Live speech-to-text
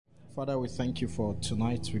Father, we thank you for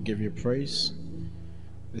tonight. We give you praise.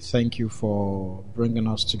 We thank you for bringing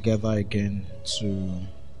us together again to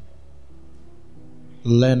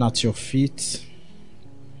learn at your feet,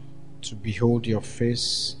 to behold your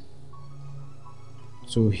face,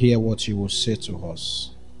 to hear what you will say to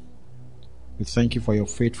us. We thank you for your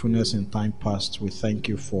faithfulness in time past. We thank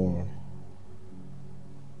you for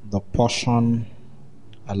the portion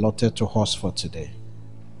allotted to us for today.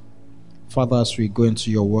 Father, as we go into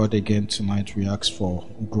your word again tonight, we ask for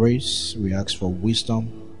grace, we ask for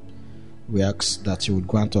wisdom, we ask that you would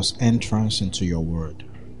grant us entrance into your word.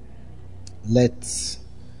 Let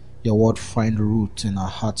your word find root in our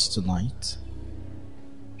hearts tonight.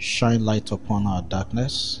 Shine light upon our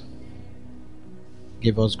darkness.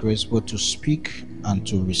 Give us grace both to speak and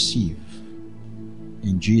to receive.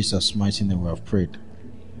 In Jesus' mighty name we have prayed.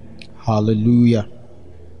 Hallelujah.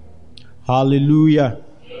 Hallelujah.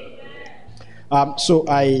 So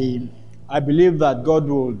I believe that God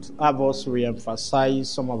would have us re-emphasize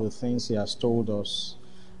some of the things He has told us,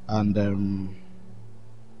 and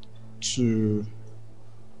to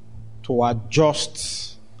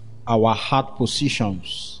adjust our heart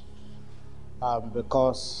positions,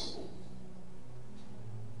 because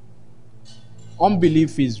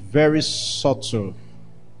unbelief is very subtle,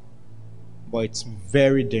 but it's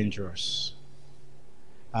very dangerous.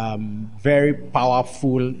 Very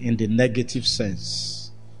powerful in the negative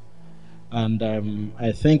sense. And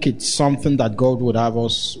I think it's something that God would have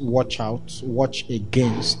us watch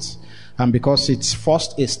against. And because it's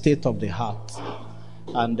first a state of the heart.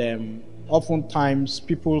 And oftentimes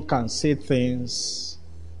people can say things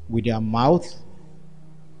with their mouth,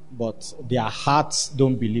 but their hearts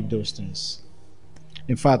don't believe those things.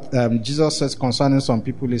 In fact, Jesus says concerning some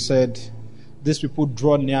people, He said, these people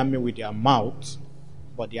draw near me with their mouth,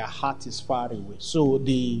 but their heart is far away. So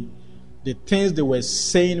the things they were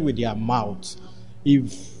saying with their mouth,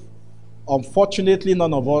 if unfortunately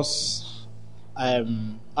none of us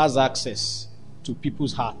has access to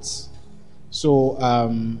people's hearts. So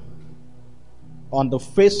on the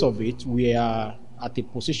face of it, we are at a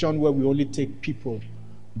position where we only take people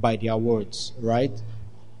by their words, right?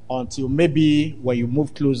 Until maybe when you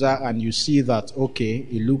move closer and you see that, okay,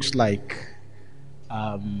 it looks like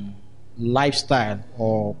lifestyle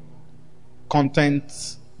or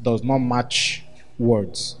content does not match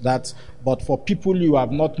words. But for people you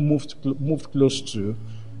have not moved close to,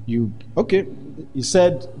 he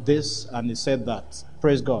said this and he said that.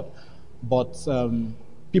 Praise God. But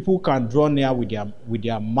people can draw near with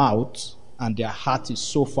their mouth, and their heart is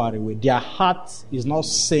so far away. Their heart is not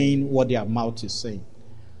saying what their mouth is saying.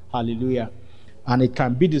 Hallelujah. And it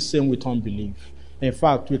can be the same with unbelief. In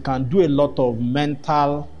fact, we can do a lot of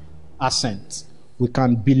mental assent. We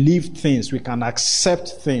can believe things, we can accept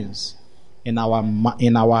things in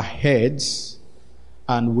our heads,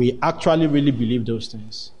 and we actually really believe those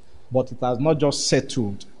things. But it has not just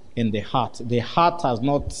settled in the heart. The heart has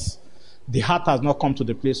not come to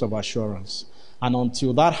the place of assurance. And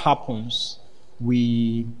until that happens,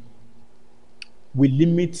 we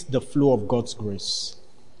limit the flow of God's grace.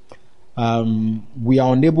 We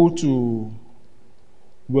are unable to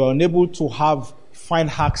find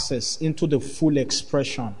access into the full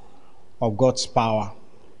expression of God's power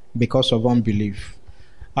because of unbelief.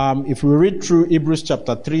 If we read through Hebrews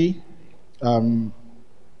chapter 3,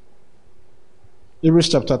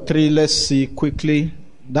 let's see quickly.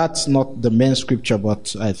 That's not the main scripture,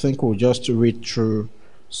 but I think we'll just read through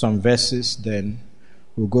some verses, then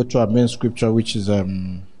we'll go to our main scripture, which is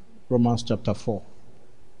Romans chapter 4.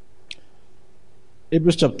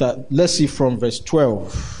 Let's see from verse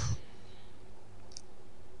 12.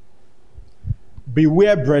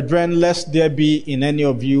 Beware, brethren, lest there be in any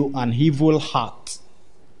of you an evil heart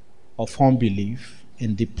of unbelief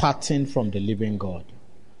in departing from the living God.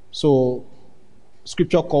 So,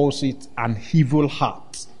 Scripture calls it an evil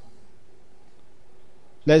heart.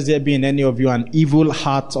 Lest there be in any of you an evil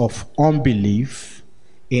heart of unbelief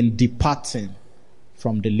in departing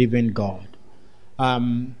from the living God.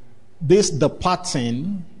 This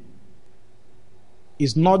departing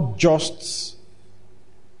is not just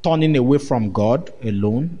turning away from God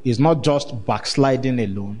alone. It's not just backsliding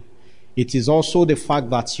alone. It is also the fact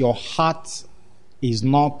that your heart is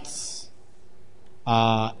not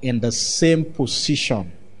in the same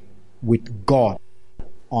position with God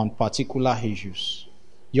on particular issues.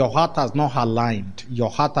 Your heart has not aligned. Your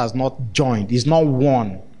heart has not joined. It's not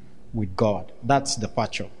one with God. That's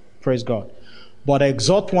departure. Praise God. But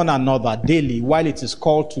exhort one another daily while it is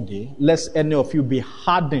called today, lest any of you be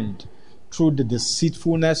hardened through the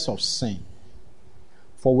deceitfulness of sin.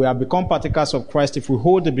 For we have become partakers of Christ if we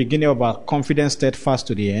hold the beginning of our confidence steadfast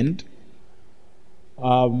to the end.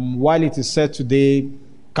 While it is said today,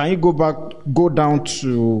 can you go down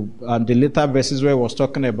to the later verses where it was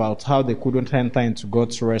talking about how they couldn't enter into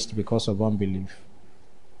God's rest because of unbelief?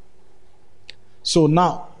 So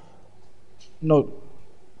now, no,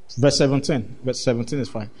 verse 17. Verse 17 is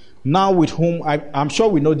fine. Now with whom, I'm sure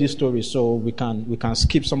we know this story, so we can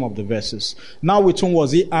skip some of the verses. Now with whom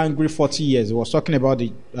was he angry 40 years? It was talking about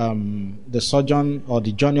the sojourn or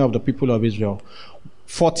the journey of the people of Israel.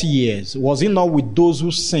 40 years. Was he not with those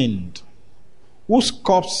who sinned, whose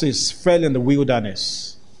corpses fell in the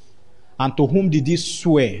wilderness? And to whom did he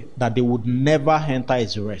swear that they would never enter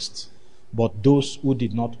his rest? But those who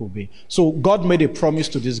did not obey. So God made a promise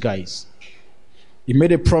to these guys. He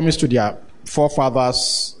made a promise to their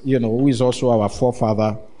forefathers, who is also our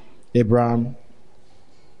forefather, Abraham,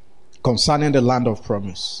 concerning the land of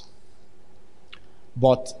promise.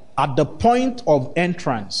 But at the point of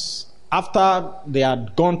entrance, after they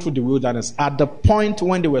had gone through the wilderness, at the point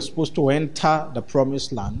when they were supposed to enter the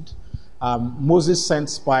promised land, Moses sent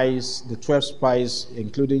spies, the 12 spies,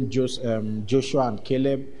 including Joshua and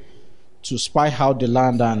Caleb, to spy out the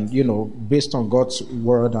land and, based on God's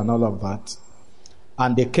word and all of that.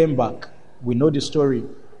 And they came back. We know the story.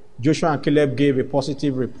 Joshua and Caleb gave a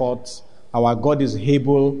positive report. Our God is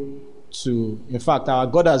able to, in fact, our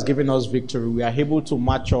God has given us victory. We are able to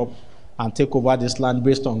march up and take over this land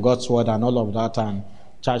based on God's word and all of that, and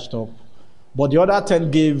charged up. But the other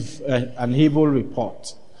 10 gave an evil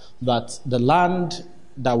report that the land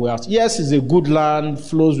that we are, yes, is a good land,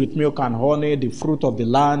 flows with milk and honey, the fruit of the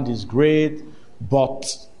land is great, but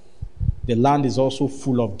the land is also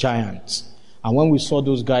full of giants. And when we saw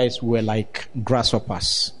those guys, we were like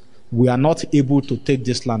grasshoppers. We are not able to take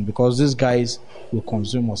this land because these guys will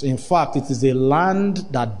consume us. In fact, it is a land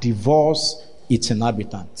that devours its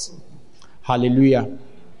inhabitants. Hallelujah.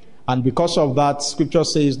 And because of that, scripture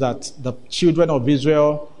says that the children of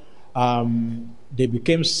Israel, they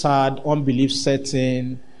became sad, unbelief set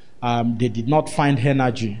in. They did not find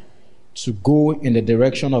energy to go in the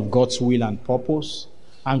direction of God's will and purpose.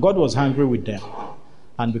 And God was angry with them.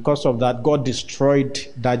 And because of that, God destroyed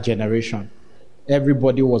that generation.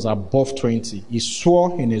 Everybody was above 20. He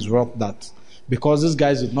swore in his wrath that because these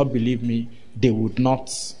guys did not believe me, they would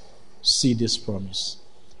not see this promise.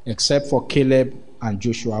 Except for Caleb and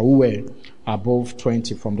Joshua, who were above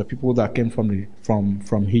 20 from the people that came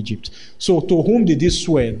from Egypt. So to whom did he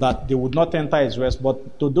swear that they would not enter his rest,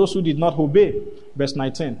 but to those who did not obey? Verse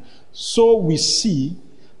 19. So we see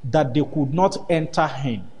that they could not enter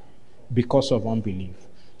him because of unbelief.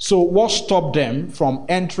 So what stopped them from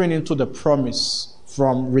entering into the promise,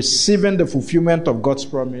 from receiving the fulfillment of God's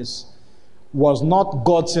promise, was not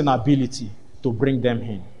God's inability to bring them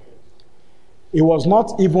in. It was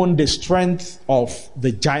not even the strength of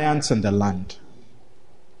the giants in the land.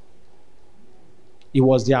 It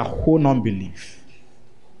was their own unbelief.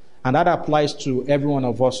 And that applies to every one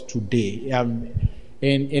of us today.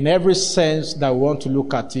 In every sense that we want to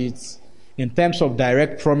look at it, in terms of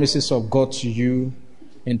direct promises of God to you,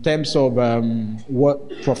 in terms of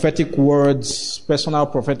what prophetic words, personal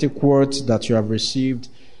prophetic words that you have received,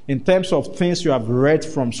 in terms of things you have read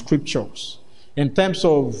from scriptures, in terms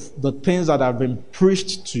of the things that have been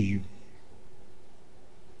preached to you.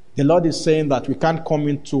 The Lord is saying that we can't come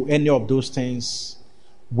into any of those things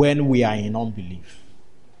when we are in unbelief.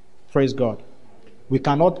 Praise God. We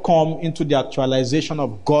cannot come into the actualization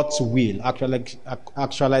of God's will,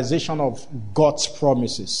 actualization of God's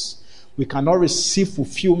promises. We cannot receive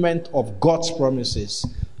fulfillment of God's promises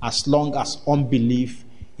as long as unbelief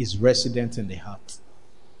is resident in the heart.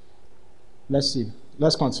 Let's see.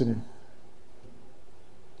 Let's continue.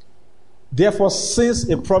 Therefore, since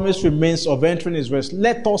a promise remains of entering his rest,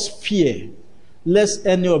 let us fear, lest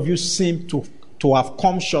any of you seem to have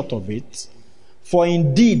come short of it. For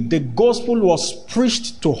indeed, the gospel was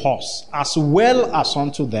preached to us as well as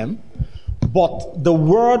unto them, but the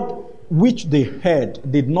word which they heard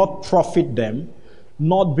did not profit them,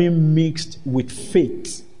 not being mixed with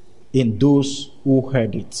faith in those who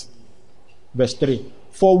heard it. Verse 3.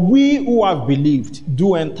 For we who have believed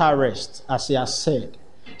do enter rest, as he has said.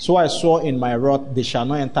 So I saw in my wrath, they shall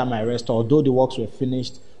not enter my rest, although the works were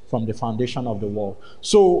finished from the foundation of the world.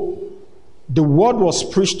 So the word was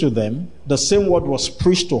preached to them, the same word was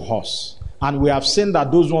preached to us. And we have seen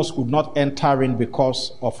that those ones could not enter in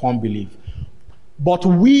because of unbelief. But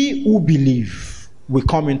we who believe will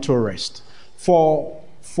come into rest. For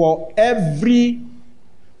every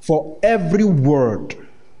word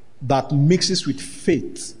that mixes with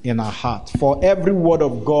faith in our heart, for every word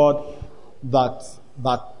of God that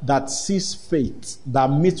that sees faith, that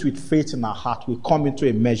meets with faith in our heart, will come into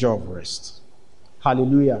a measure of rest.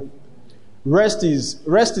 Hallelujah. Rest is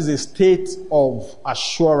a state of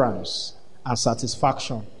assurance and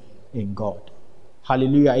satisfaction in God.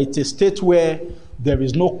 Hallelujah. It's a state where there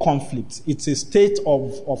is no conflict. It's a state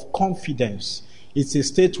of confidence. It's a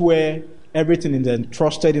state where everything is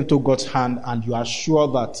entrusted into God's hand and you are sure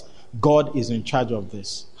that God is in charge of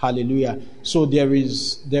this. Hallelujah. So there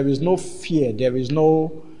is no fear. There is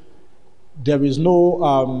no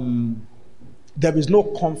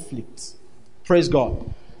conflict. Praise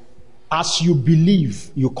God. As you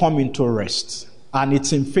believe, you come into rest. And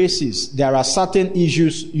it's in phases. There are certain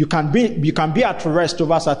issues. You can be at rest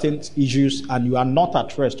over certain issues, and you are not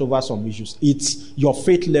at rest over some issues. It's your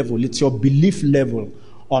faith level. It's your belief level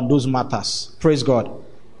on those matters. Praise God.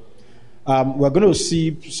 We're going to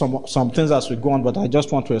see some things as we go on, but I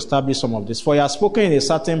just want to establish some of this. For you have spoken in a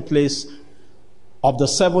certain place of the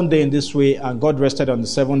seventh day in this way, and God rested on the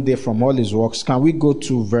seventh day from all his works. Can we go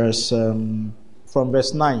to from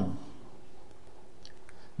verse 9?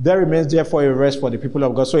 There remains therefore a rest for the people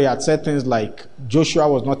of God. So he had said things like Joshua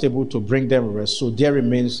was not able to bring them rest. So there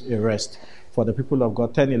remains a rest for the people of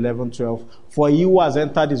God. 10, 11, 12. For he who has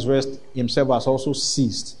entered his rest himself has also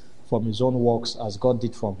ceased from his own works as God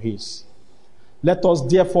did from his. Let us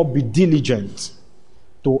therefore be diligent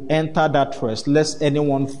to enter that rest, lest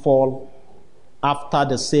anyone fall after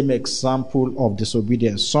the same example of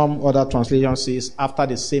disobedience. Some other translation says after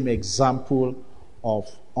the same example of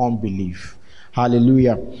unbelief.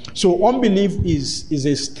 Hallelujah. So unbelief is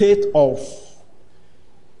a state of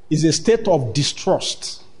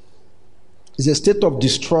distrust. It's a state of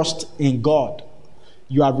distrust in God.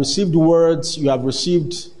 You have received words, you have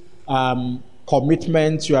received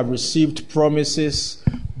commitments, you have received promises,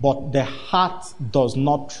 but the heart does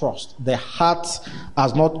not trust. The heart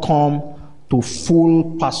has not come to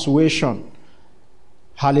full persuasion.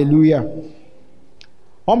 Hallelujah.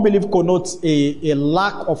 Unbelief connotes a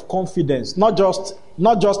lack of confidence, not just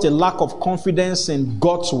a lack of confidence in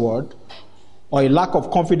God's word or a lack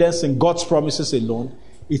of confidence in God's promises alone.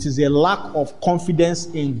 It is a lack of confidence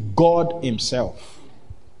in God himself.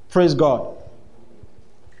 Praise God.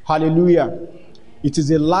 Hallelujah. It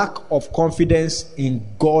is a lack of confidence in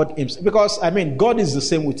God himself. Because, God is the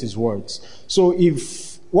same with his words. So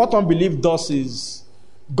if what unbelief does is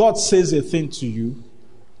God says a thing to you,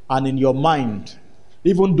 and in your mind,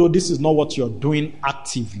 even though this is not what you're doing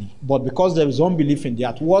actively, but because there is unbelief in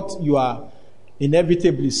that, what you are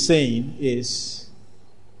inevitably saying is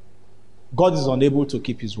God is unable to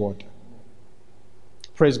keep his word.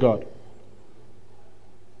 Praise God.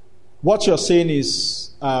 What you're saying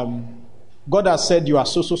is God has said you are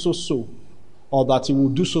so, or that he will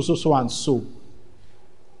do so, and so.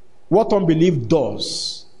 What unbelief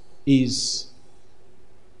does is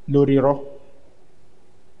noriro.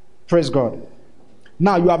 Praise God.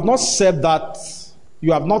 Now, you have not said that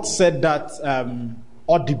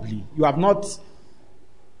audibly. You have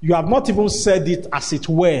not even said it as it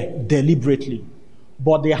were deliberately.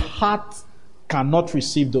 But the heart cannot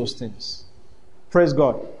receive those things. Praise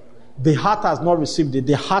God. The heart has not received it.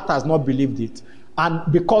 The heart has not believed it.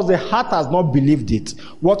 And because the heart has not believed it,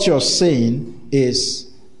 what you're saying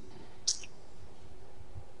is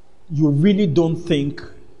you really don't think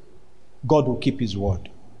God will keep his word.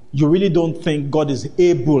 You really don't think God is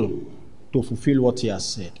able to fulfill what he has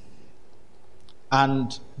said.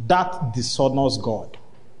 And that dishonors God.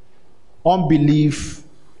 Unbelief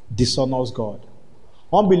dishonors God.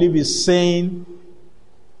 Unbelief is saying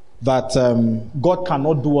that God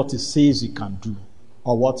cannot do what he says he can do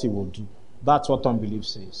or what he will do. That's what unbelief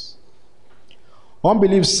says.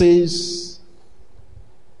 Unbelief says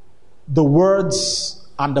the words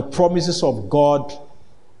and the promises of God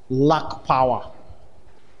lack power.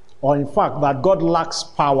 Or in fact, that God lacks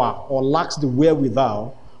power or lacks the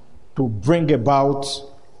wherewithal to bring about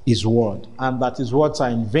his word. And that his words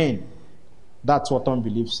are in vain. That's what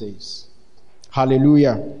unbelief says.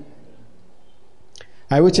 Hallelujah.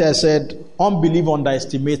 I said, unbelief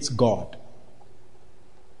underestimates God.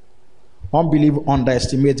 Unbelief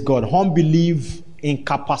underestimates God. Unbelief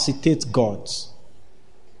incapacitates God.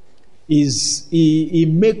 He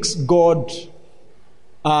makes God,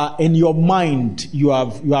 in your mind, you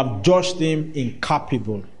have judged him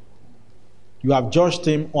incapable. You have judged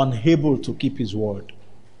him unable to keep his word.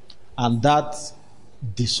 And that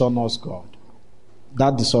dishonors God.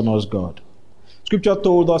 That dishonors God. Scripture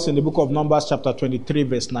told us in the book of Numbers chapter 23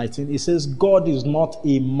 verse 19, it says, God is not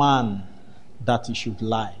a man that he should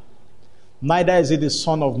lie. Neither is he the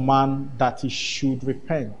son of man that he should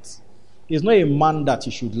repent. He's not a man that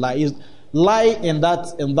he should lie. lie in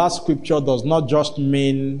that scripture does not just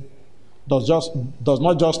mean to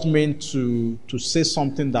say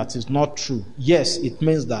something that is not true. Yes, it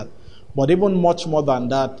means that, but even much more than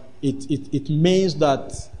that, it means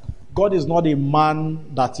that God is not a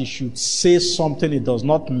man that he should say something it does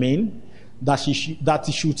not mean, that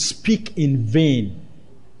he should speak in vain.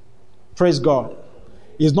 Praise God.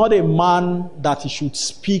 He's not a man that he should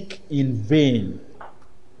speak in vain.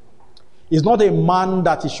 He's not a man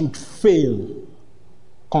that he should fail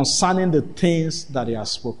concerning the things that he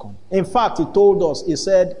has spoken. In fact, he told us, he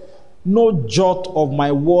said, no jot of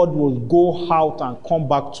my word will go out and come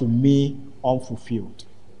back to me unfulfilled.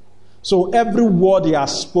 So every word he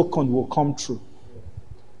has spoken will come true.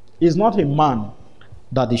 He's not a man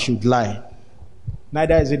that he should lie.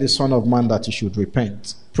 Neither is he the son of man that he should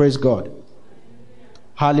repent. Praise God.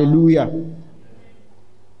 Hallelujah.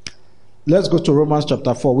 Let's go to Romans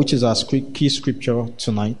chapter 4, which is our key scripture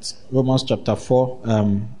tonight. Romans chapter 4.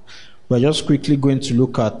 We're just quickly going to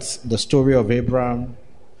look at the story of Abraham.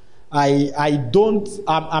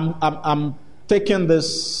 I'm taking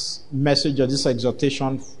this message or this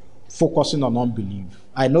exhortation focusing on unbelief.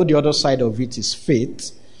 I know the other side of it is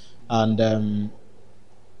faith, and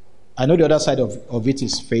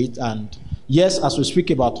yes, as we speak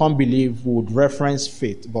about unbelief, we would reference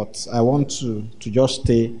faith, but I want to just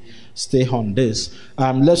stay on this.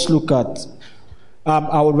 Let's look at,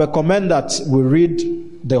 I would recommend that we read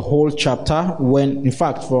the whole chapter,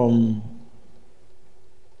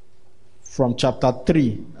 from chapter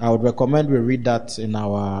 3. I would recommend we read that in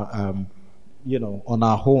our, on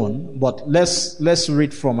our own. But let's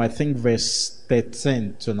read from, I think, verse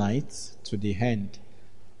 13 tonight to the end.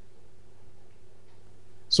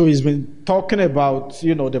 So he's been talking about,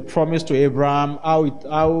 the promise to Abraham,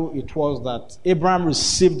 how it was that Abraham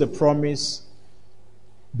received the promise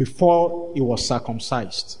before he was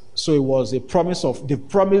circumcised. So it was the promise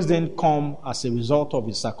didn't come as a result of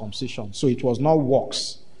his circumcision. So it was not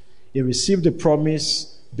works. He received the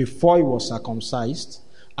promise before he was circumcised,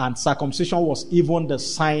 and circumcision was even the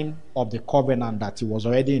sign of the covenant that he was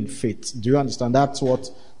already in faith. Do you understand? That's what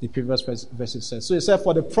the previous verse says. So he said,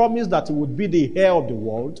 for the promise that he would be the heir of the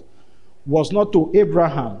world was not to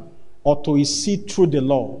Abraham or to his seed through the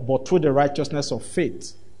law, but through the righteousness of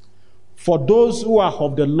faith. For those who are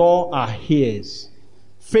of the law are heirs.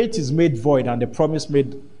 Faith is made void and the promise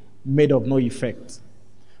made of no effect.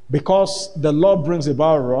 Because the law brings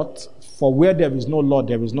about wrath, for where there is no law,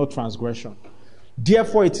 there is no transgression.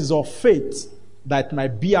 Therefore, it is of faith that it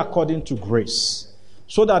might be according to grace,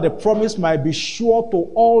 so that the promise might be sure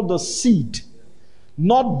to all the seed,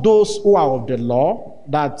 not those who are of the law,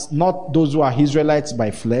 that's not those who are Israelites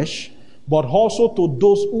by flesh, but also to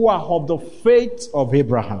those who are of the faith of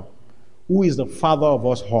Abraham, who is the father of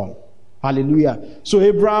us all. Hallelujah. So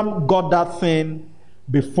Abraham got that thing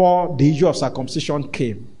before the issue of circumcision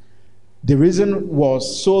came. The reason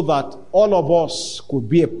was so that all of us could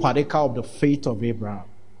be a partaker of the faith of Abraham.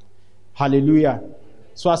 Hallelujah.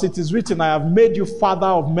 So as it is written, I have made you father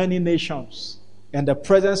of many nations, in the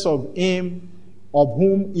presence of him of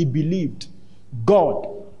whom he believed, God,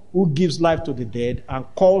 who gives life to the dead and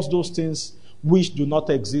calls those things which do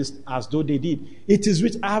not exist as though they did. It is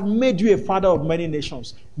written, I have made you a father of many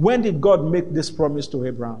nations. When did God make this promise to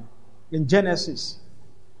Abraham? In Genesis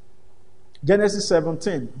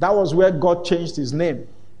 17. That was where God changed his name.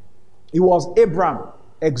 He was Abram,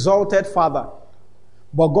 exalted father.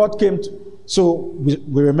 But God came to, so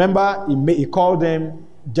we remember he called them,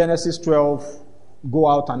 Genesis 12, go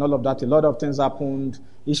out and all of that. A lot of things happened.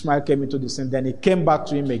 Ishmael came into the scene. Then he came back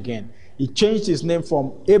to him again. He changed his name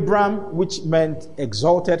from Abram, which meant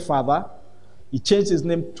exalted father. He changed his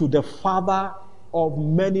name to the father of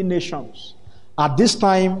many nations. At this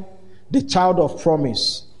time, the child of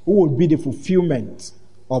promise, who will be the fulfillment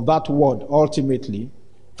of that word ultimately.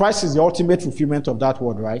 Christ is the ultimate fulfillment of that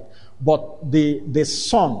word, right? But the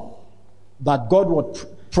son that God would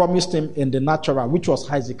promised him in the natural, which was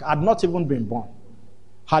Isaac, had not even been born.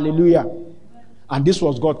 Hallelujah. And this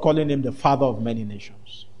was God calling him the father of many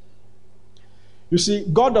nations. You see,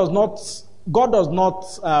 God does not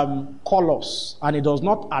call us, and he does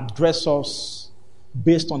not address us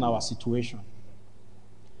based on our situation.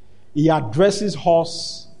 He addresses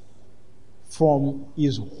us from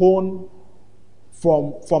his own,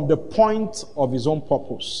 from the point of his own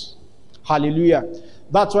purpose. Hallelujah.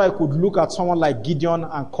 That's why I could look at someone like Gideon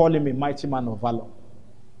and call him a mighty man of valor,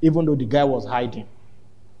 even though the guy was hiding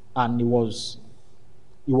and he was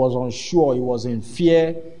unsure, he was in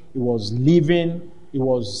fear, he was living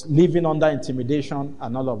under intimidation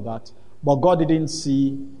and all of that. But God didn't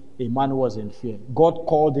see a man who was in fear. God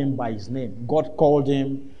called him by his name. God called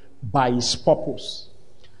him by his purpose.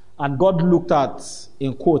 And God looked at,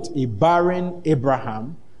 in quote, a barren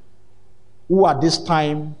Abraham, who at this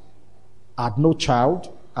time had no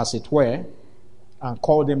child, as it were, and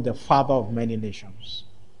called him the father of many nations.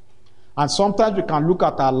 And sometimes we can look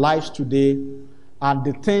at our lives today and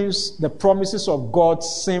the promises of God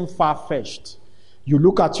seem far-fetched. You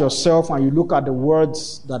look at yourself and you look at the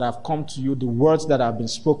words that have come to you, the words that have been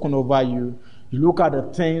spoken over you. You look at the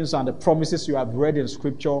things and the promises you have read in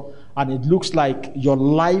Scripture, and it looks like your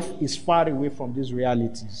life is far away from these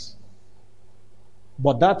realities.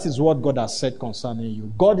 But that is what God has said concerning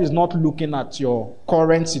you. God is not looking at your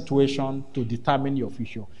current situation to determine your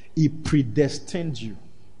future. He predestined you.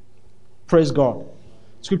 Praise God.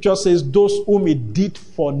 Scripture says, those whom he did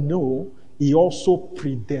foreknow, he also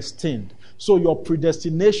predestined. So your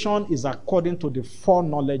predestination is according to the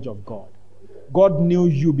foreknowledge of God. God knew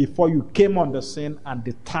you before you came on the scene and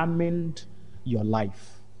determined your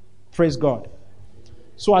life. Praise God.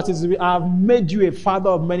 So as it is, I have made you a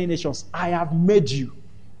father of many nations. I have made you.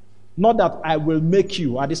 Not that I will make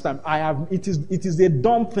you at this time. It is a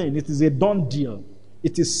done thing. It is a done deal.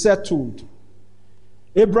 It is settled.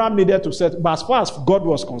 Abraham needed to settle, but as far as God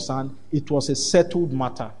was concerned, it was a settled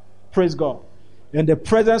matter. Praise God. In the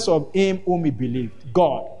presence of him whom he believed,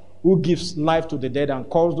 God, who gives life to the dead and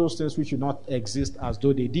calls those things which do not exist as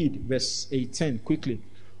though they did. Verse 18, quickly.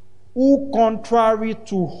 Who contrary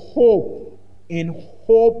to hope, in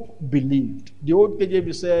hope believed. The old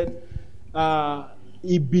KJV said,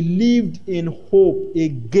 he believed in hope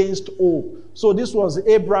against hope. So this was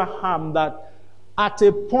Abraham that at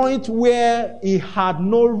a point where he had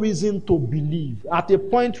no reason to believe, at a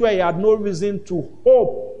point where he had no reason to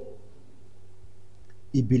hope,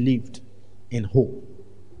 he believed in hope.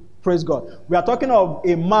 Praise God. We are talking of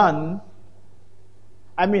a man.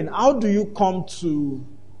 I mean, how do you come to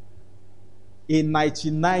a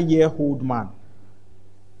 99-year-old man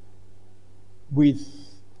with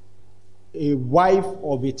a wife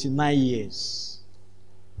of 89 years?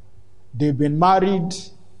 They've been married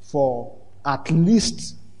for at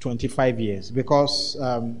least 25 years, because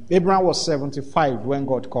Abraham was 75 when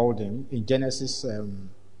God called him in Genesis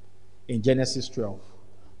 12.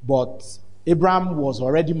 But Abraham was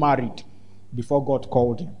already married before God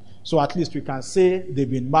called him. So at least we can say they've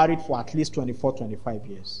been married for at least 24, 25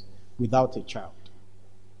 years without a child.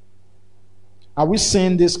 Are we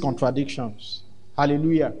seeing these contradictions?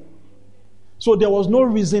 Hallelujah. So there was no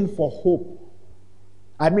reason for hope.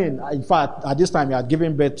 I mean, in fact, at this time he had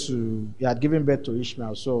given birth to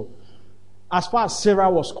Ishmael. So as far as Sarah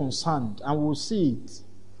was concerned, and we'll see it.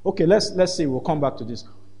 Okay, let's say we'll come back to this.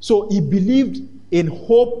 So he believed in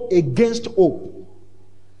hope against hope,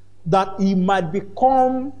 that he might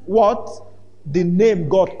become what? The name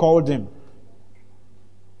God called him.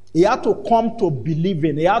 He had to come to believe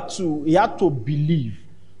in. He had to believe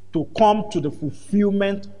to come to the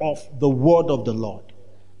fulfillment of the word of the Lord.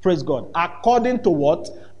 Praise God. According to what?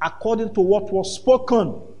 According to what was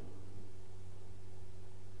spoken.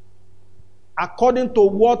 According to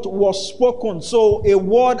what was spoken. So a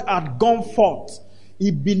word had gone forth. He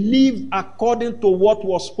believed according to what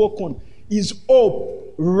was spoken. His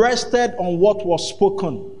hope rested on what was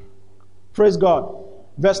spoken. Praise God.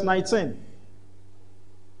 Verse 19.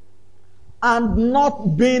 And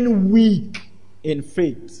not being weak in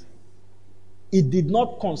faith, he did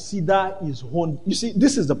not consider his own. You see,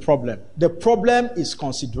 this is the problem. The problem is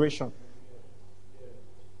consideration.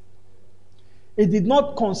 He did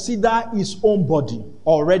not consider his own body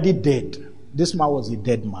already dead. This man was a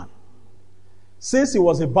dead man. Since he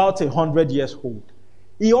was about 100 years old,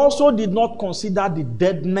 he also did not consider the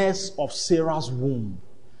deadness of Sarah's womb.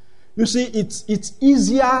 You see, it's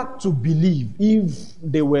easier to believe if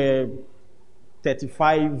they were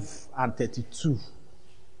 35 and 32.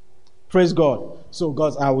 Praise God. So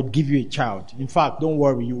God, I would give you a child. In fact, don't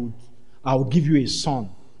worry, I would give you a son.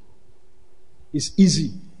 It's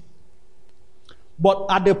easy. But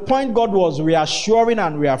at the point God was reassuring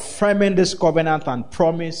and reaffirming this covenant and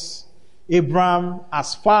promise, Abraham,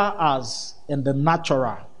 as far as in the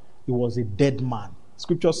natural, he was a dead man.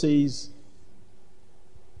 Scripture says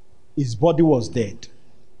his body was dead.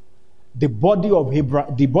 The body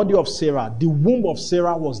of Sarah, the womb of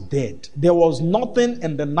Sarah was dead. There was nothing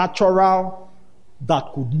in the natural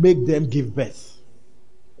that could make them give birth.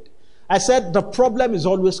 I said the problem is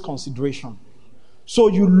always consideration. So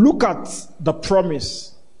you look at the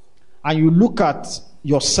promise and you look at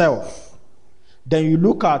yourself. Then you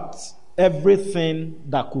look at everything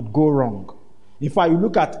that could go wrong. In fact, you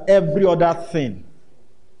look at every other thing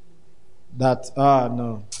that,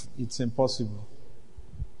 no, it's impossible.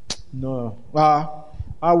 No.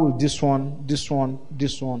 How will this one?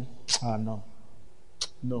 No.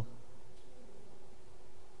 No.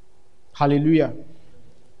 Hallelujah.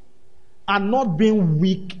 And not being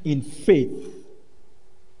weak in faith.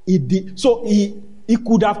 So he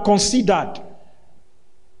could have considered.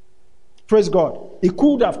 Praise God. He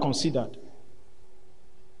could have considered.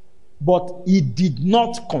 But he did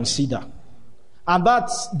not consider. And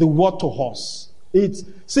that's the word to us.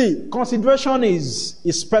 Consideration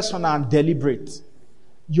is personal and deliberate.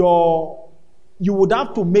 You would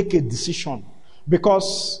have to make a decision.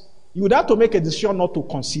 Because you would have to make a decision not to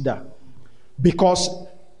consider. Because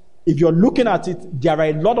if you're looking at it, there are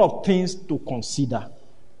a lot of things to consider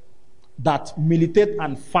that militate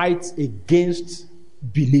and fight against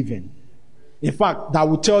believing. In fact, that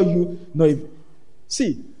will tell you,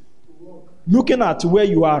 looking at where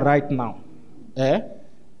you are right now,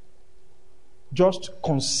 just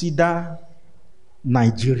consider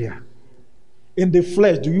Nigeria. In the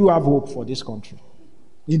flesh, do you have hope for this country?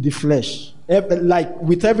 In the flesh. Like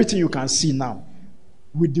with everything you can see now.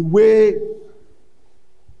 With the way,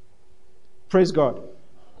 praise God.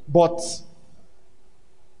 But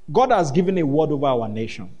God has given a word over our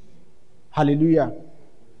nation. Hallelujah.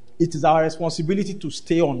 It is our responsibility to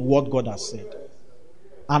stay on what God has said.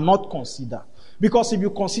 And not consider. Because if you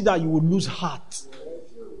consider, you will lose heart.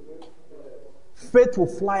 Faith will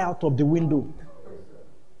fly out of the window.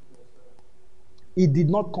 He did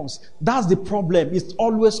not consider. That's the problem. It's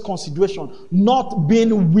always consideration. Not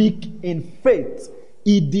being weak in faith.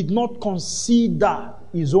 He did not consider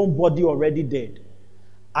his own body already dead.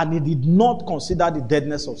 And he did not consider the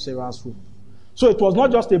deadness of Sarah's womb. So it was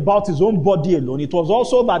not just about his own body alone. It was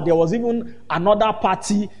also that there was even another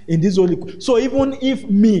party in this holy. So even if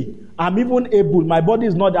I'm even able, my body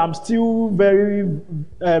is not, I'm still very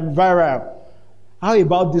virile. How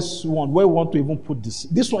about this one? Where we want to even put this?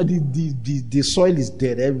 This one, the soil is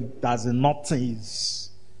dead. There's nothing.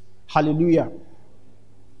 Hallelujah.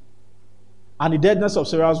 And the deadness of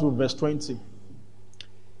Sarah's womb, verse 20.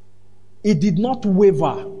 It did not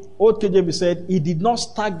waver. Old KJV said, he did not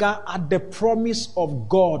stagger at the promise of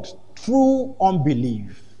God through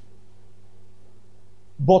unbelief,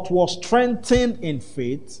 but was strengthened in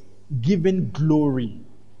faith, giving glory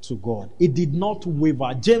to God. It did not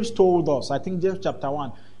waver. James told us, I think James chapter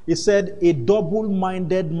 1, he said, a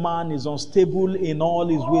double-minded man is unstable in all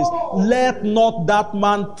his ways. Let not that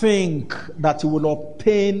man think that he will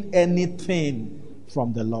obtain anything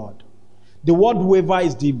from the Lord. The word waver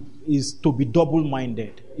is to be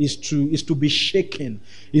double-minded, is to be shaken,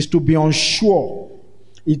 is to be unsure,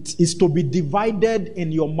 it is to be divided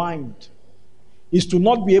in your mind, is to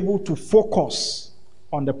not be able to focus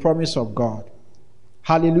on the promise of God.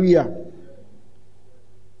 Hallelujah.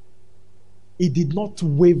 He did not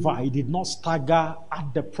waver, he did not stagger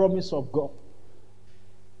at the promise of God.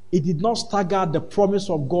 He did not stagger at the promise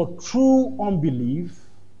of God through unbelief,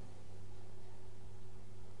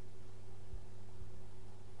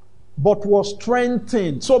 but was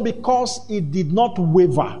strengthened. So because he did not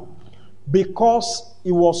waver, because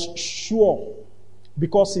he was sure,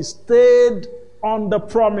 because he stayed on the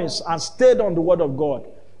promise and stayed on the word of God,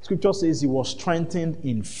 Scripture says he was strengthened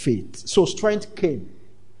in faith. So strength came,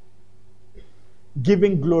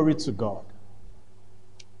 giving glory to God.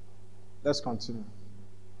 Let's continue.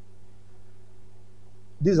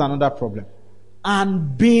 This is another problem.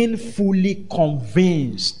 And being fully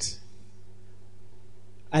convinced.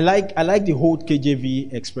 I like the whole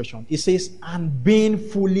KJV expression. It says, and being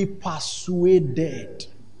fully persuaded.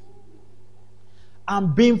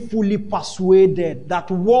 And being fully persuaded that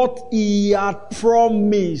what he had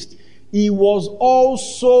promised, he was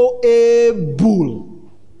also able.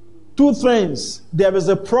 Two things. There is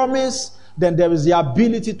a promise, then there is the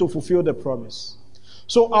ability to fulfill the promise.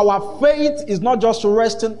 So our faith is not just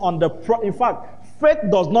resting on the in fact, faith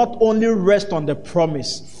does not only rest on the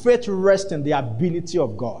promise. Faith rests in the ability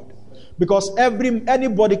of God. Because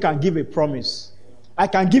anybody can give a promise. I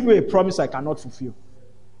can give you a promise I cannot fulfill.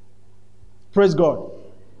 Praise God.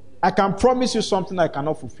 I can promise you something I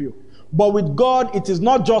cannot fulfill. But with God, it is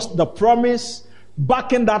not just the promise.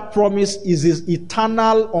 Backing that promise is his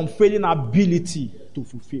eternal, unfailing ability to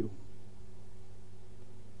fulfill.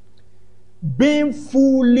 Being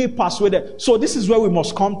fully persuaded. So this is where we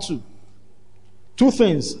must come to. Two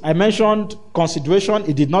things. I mentioned consideration.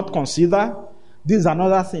 He did not consider. This is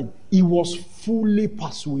another thing. He was fully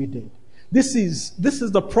persuaded. This is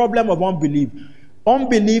the problem of unbelief.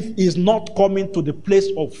 Unbelief is not coming to the place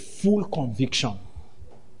of full conviction.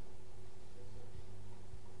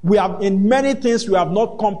 We have, in many things, we have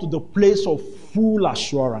not come to the place of full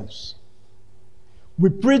assurance. We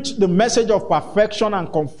preach the message of perfection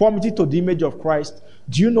and conformity to the image of Christ.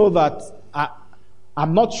 Do you know that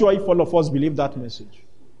I'm not sure if all of us believe that message?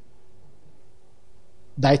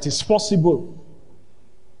 That it is possible.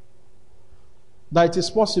 That it is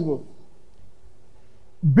possible.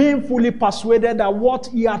 Being fully persuaded that what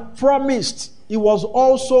he had promised, he was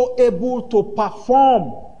also able to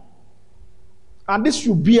perform. And this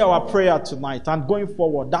should be our prayer tonight and going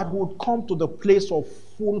forward, that we would come to the place of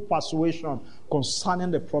full persuasion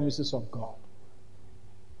concerning the promises of God.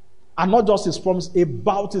 And not just his promise,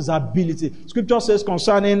 about his ability. Scripture says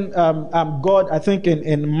concerning God, I think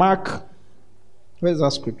in Mark, where is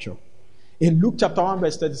that scripture? In Luke chapter 1,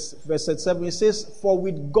 verse 37, it says, "For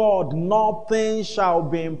with God nothing shall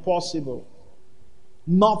be impossible."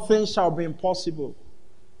 Nothing shall be impossible.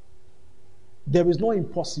 There is no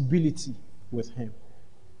impossibility with him.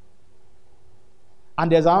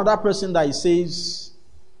 And there's another person that he says,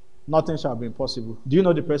 nothing shall be impossible. Do you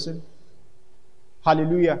know the person?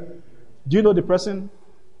 Hallelujah. Do you know the person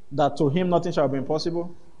that to him nothing shall be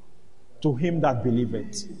impossible? To him that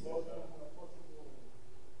believeth.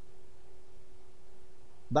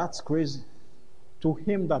 That's crazy. To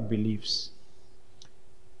him that believes.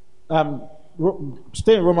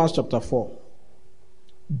 Stay in Romans chapter 4.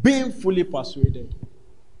 Being fully persuaded.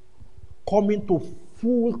 Coming to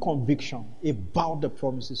full conviction about the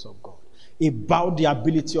promises of God. About the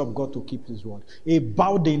ability of God to keep his word.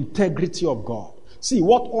 About the integrity of God. See,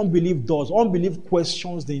 what unbelief does, unbelief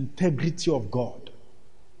questions the integrity of God.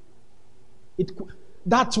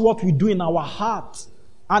 That's what we do in our heart.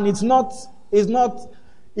 And it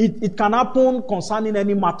can happen concerning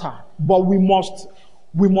any matter, but we must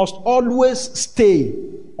always stay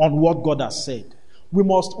on what God has said. We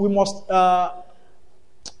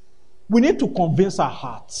need to convince our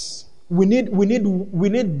hearts. We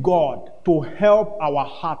need God to help our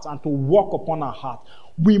hearts and to work upon our heart.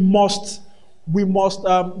 We must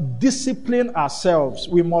discipline ourselves.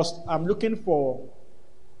 We must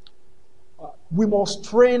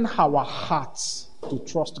train our hearts to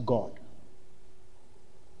trust God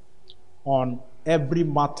on every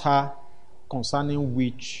matter concerning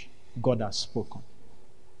which God has spoken.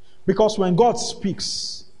 Because when God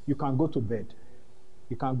speaks, you can go to bed.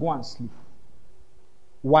 You can go and sleep.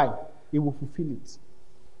 Why? He will fulfill it.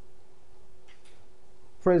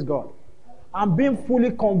 Praise God. And being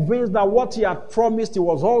fully convinced that what he had promised, he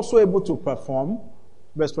was also able to perform.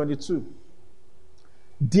 Verse 22.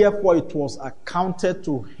 Therefore, it was accounted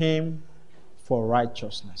to him for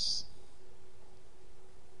righteousness.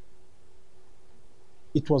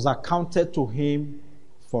 It was accounted to him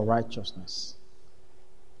for righteousness.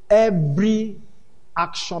 Every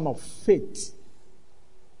action of faith,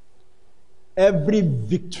 every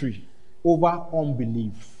victory over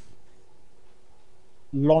unbelief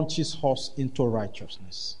launches us into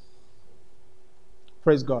righteousness.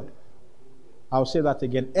 Praise God. I'll say that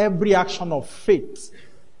again. Every action of faith,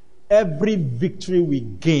 every victory we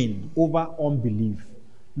gain over unbelief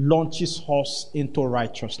launches us into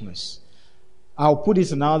righteousness. I'll put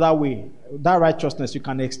it another way. That righteousness, you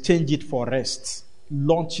can exchange it for rest.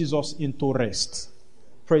 Launches us into rest.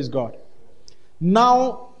 Praise God.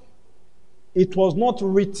 Now, it was not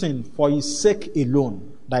written for his sake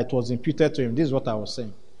alone that it was imputed to him. This is what I was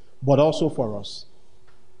saying. But also for us.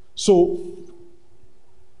 So,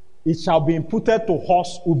 it shall be imputed to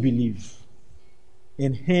us who believe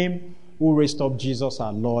in him who raised up Jesus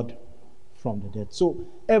our Lord from the dead. So,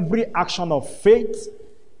 every action of faith,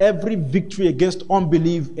 every victory against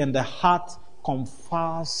unbelief in the heart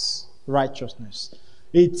confers righteousness.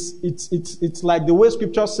 It's like the way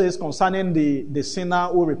Scripture says concerning the sinner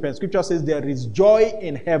who repents. Scripture says there is joy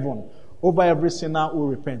in heaven over every sinner who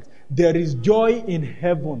repents. There is joy in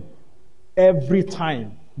heaven every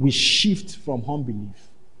time we shift from unbelief.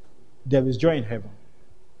 There is joy in heaven.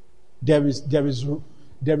 There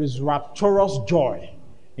is rapturous joy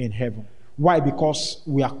in heaven. Why? Because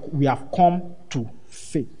we have come to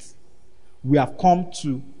faith. We have come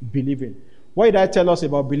to believing. What did I tell us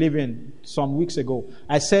about believing some weeks ago?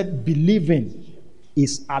 I said believing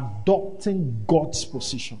is adopting God's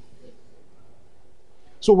position.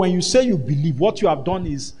 So when you say you believe, what you have done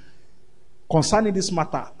is, concerning this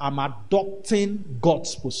matter, I'm adopting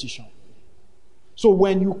God's position. So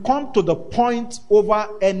when you come to the point over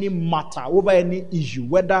any matter, over any issue,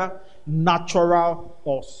 whether natural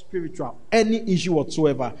or spiritual, any issue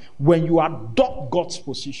whatsoever, when you adopt God's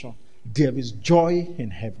position, there is joy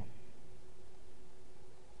in heaven.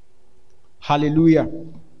 Hallelujah.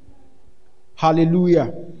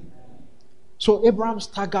 Hallelujah. So Abraham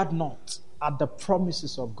staggered not at the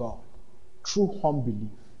promises of God through unbelief.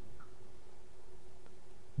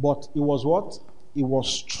 But he was what? He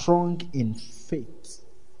was strong in faith.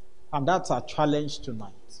 And that's our challenge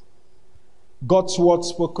tonight. God's word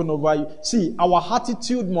spoken over you. See, our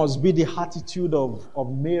attitude must be the attitude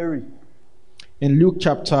of Mary. In Luke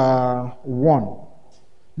chapter 1.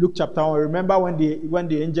 Luke chapter 1. Remember when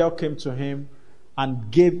the angel came to him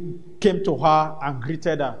and came to her and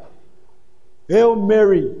greeted her. Hail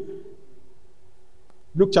Mary.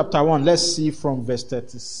 Luke chapter 1. Let's see from verse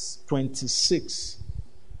 26.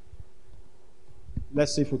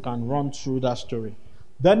 Let's see if we can run through that story.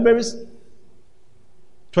 Then Mary's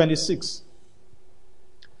 26.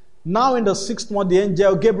 Now in the 6th month, the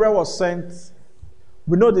angel Gabriel was sent.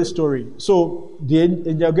 We know the story. So the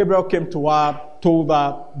angel Gabriel came to her, told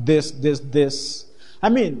her this. I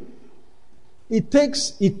mean, it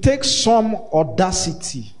takes some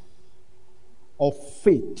audacity of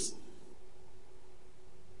faith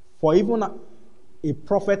for even a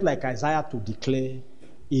prophet like Isaiah to declare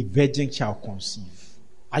a virgin shall conceive.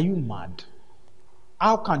 Are you mad?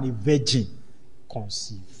 How can a virgin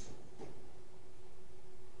conceive?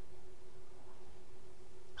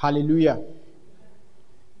 Hallelujah.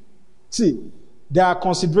 See, there are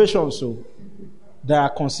considerations. So, there are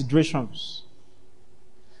considerations.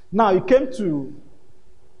 Now, you came to,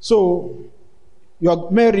 so,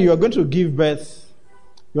 Mary, you're going to give birth.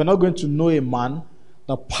 You're not going to know a man.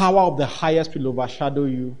 The power of the highest will overshadow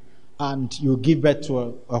you, and you'll give birth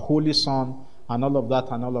to a holy son, and all of that,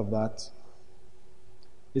 and all of that.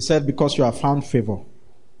 He said, because you have found favor.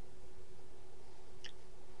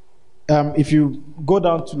 If you go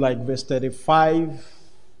down to like verse 35,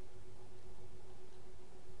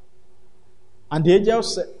 and the angel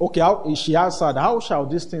said, okay, she answered, how shall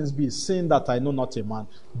these things be, seeing that I know not a man?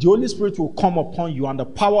 The Holy Spirit will come upon you, and the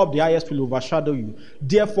power of the highest will overshadow you.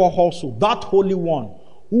 Therefore also, that Holy One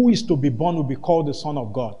who is to be born will be called the Son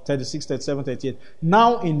of God. 36, 37, 38.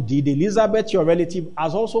 Now indeed, Elizabeth, your relative,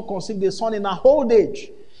 has also conceived a son in her old age.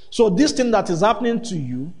 So this thing that is happening to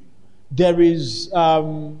you, there is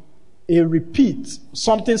a repeat,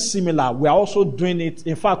 something similar. We are also doing it.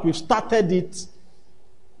 In fact, we've started it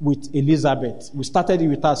with Elizabeth. We started it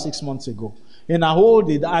with her 6 months ago. In her old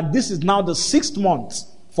age, and this is now the 6th month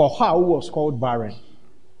for her who was called barren.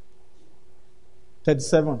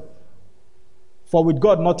 37. For with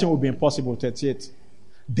God nothing will be impossible. 38.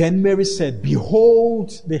 Then Mary said,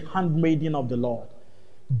 behold the handmaiden of the Lord.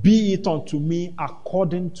 Be it unto me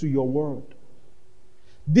according to your word.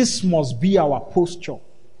 This must be our posture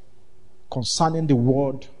concerning the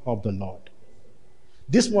word of the Lord.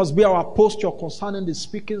 This must be our posture concerning the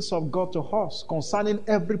speakings of God to us, concerning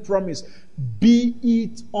every promise. Be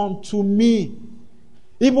it unto me.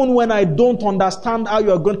 Even when I don't understand how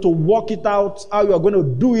you are going to work it out, how you are going to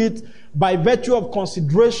do it, by virtue of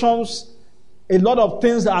considerations, a lot of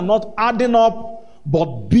things are not adding up,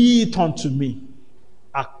 but be it unto me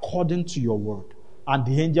according to your word. And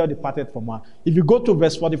the angel departed from her. If you go to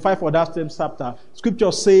verse 45 for that same chapter,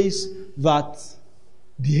 scripture says that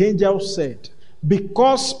the angel said,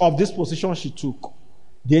 because of this position she took,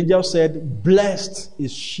 the angel said, blessed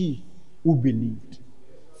is she who believed,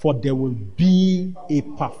 for there will be a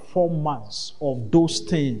performance of those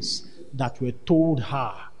things that were told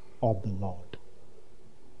her of the Lord.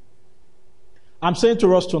 I'm saying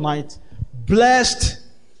to us tonight, blessed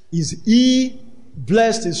is he,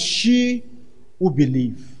 blessed is she who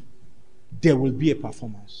believe. There will be a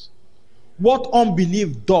performance. What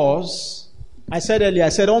unbelief does, I said earlier,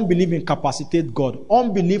 unbelief incapacitates God.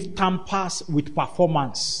 Unbelief tampers with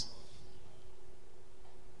performance.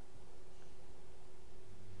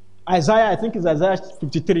 Isaiah, I think it's Isaiah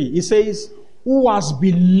 53. He says, who has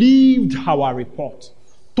believed our report?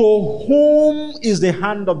 To whom is the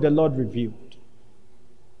hand of the Lord revealed?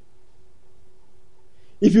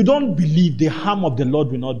 If you don't believe, the hand of the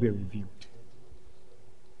Lord will not be revealed.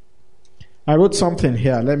 I wrote something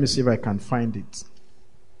here. Let me see if I can find it.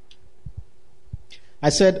 I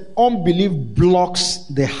said, unbelief blocks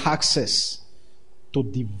the access to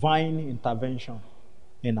divine intervention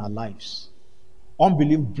in our lives.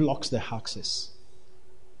 Unbelief blocks the access.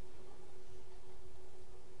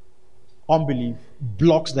 Unbelief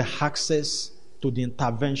blocks the access to the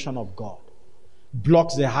intervention of God.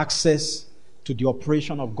 Blocks the access to the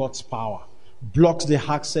operation of God's power. Blocks the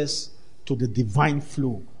access to the divine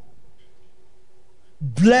flow.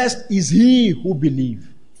 Blessed is he who believes,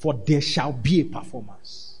 for there shall be a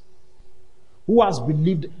performance. Who has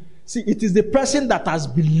believed? See, it is the person that has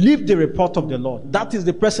believed the report of the Lord. That is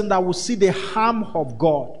the person that will see the hand of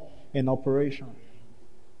God in operation.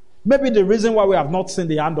 Maybe the reason why we have not seen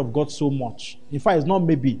the hand of God so much, in fact, it's not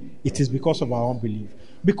maybe, it is because of our unbelief.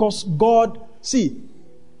 Because God,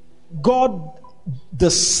 the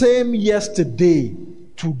same yesterday,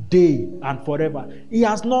 today and forever. He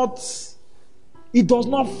does not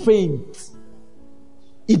faint.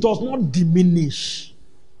 It does not diminish.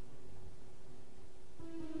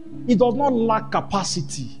 It does not lack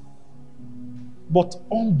capacity. But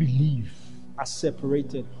unbelief has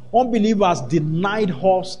separated. Unbelief has denied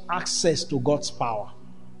us access to God's power.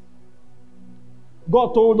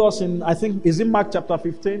 God told us in, I think, is it Mark chapter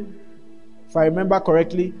 15? If I remember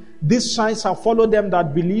correctly, these signs have followed them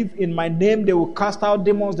that believe in my name. They will cast out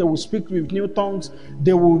demons. They will speak with new tongues.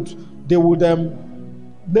 They would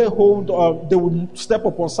step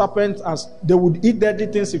upon serpents, and they would eat deadly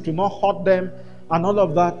things. It will not hurt them, and all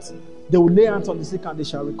of that. They will lay hands on the sick and they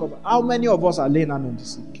shall recover. How many of us are laying hands on the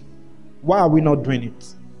sick? Why are we not doing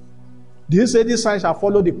it? Did you say these signs shall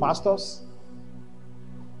follow the pastors?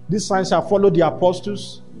 These signs shall follow the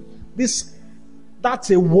apostles?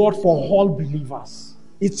 That's a word for all believers.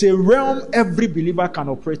 It's a realm every believer can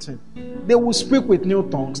operate in. They will speak with new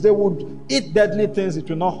tongues. They would eat deadly things. It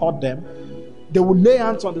will not hurt them. They will lay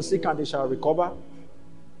hands on the sick and they shall recover.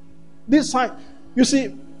 This sign, you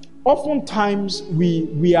see, oftentimes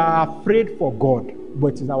we are afraid for God,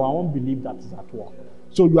 but it is our own belief that is at work.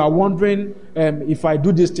 So you are wondering, if I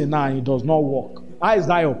do this thing now and it does not work, how is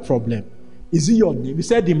that your problem? Is it your name? He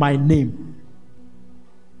said, in my name.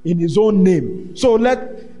 In his own name. So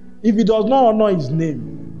if he does not honor his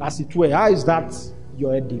name, as it were, how is that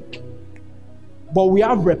your headache? But we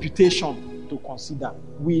have reputation to consider.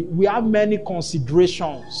 We have many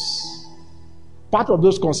considerations. Part of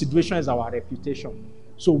those considerations is our reputation.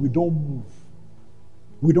 So we don't move.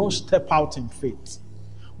 We don't step out in faith.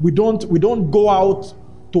 We don't go out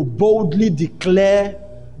to boldly declare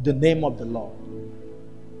the name of the Lord,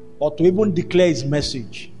 or to even declare his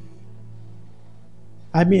message.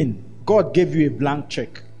 I mean, God gave you a blank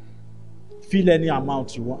check. Fill any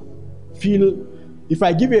amount you want. If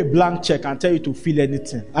I give you a blank check and tell you to fill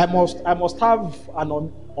anything, I must have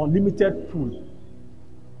an unlimited pool.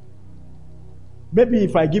 Maybe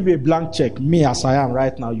if I give you a blank check, me as I am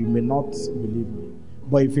right now, you may not believe me.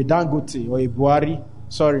 But if a Dangote or a Buhari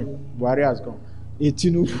has gone, a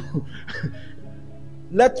Tinubu,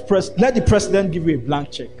 let the president give you a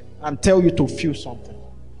blank check and tell you to feel something.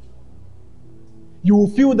 You will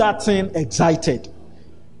feel that thing excited.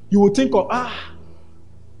 You will think of,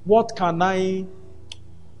 what can I...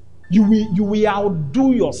 You will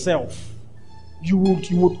outdo yourself. You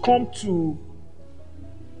would come to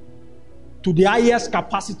the highest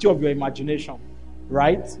capacity of your imagination,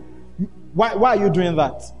 right? Why are you doing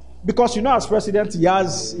that? Because as president, he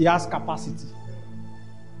has capacity.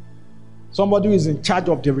 Somebody who is in charge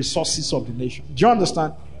of the resources of the nation. Do you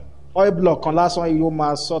understand? Oil block, on last one, you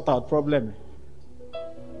must sort out problem.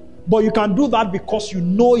 But you can do that because you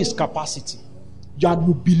know his capacity.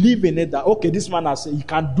 You believe in it that, okay, this man has said he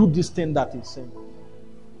can do this thing that he's saying.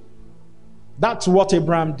 That's what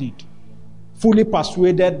Abraham did. Fully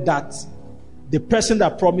persuaded that the person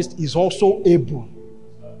that promised is also able,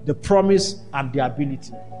 the promise and the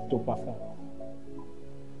ability to perform.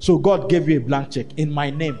 So God gave you a blank check in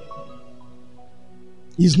my name.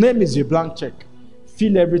 His name is a blank check.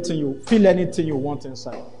 Fill anything you want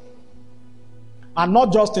inside. And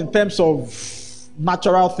not just in terms of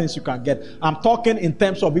natural things you can get. I'm talking in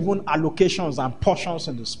terms of even allocations and portions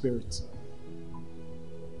in the spirit.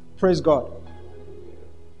 Praise God.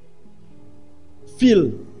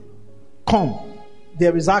 Fill. Come.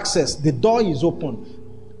 There is access. The door is open.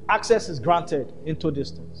 Access is granted into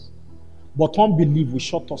these things. But unbelief will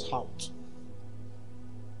shut us out.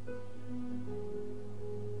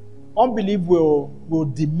 Unbelief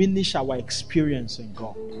will diminish our experience in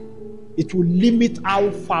God. It will limit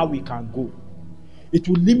how far we can go. It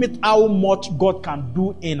will limit how much God can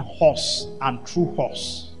do in us and through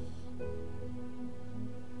us.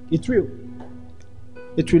 It will.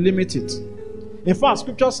 It will limit it. In fact,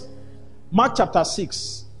 scriptures, Mark chapter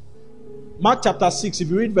 6, if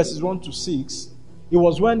you read verses 1 to 6, it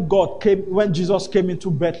was when Jesus came into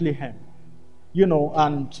Bethlehem,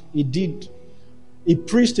 and he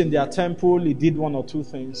preached in their temple, he did one or two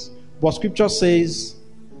things. But scripture says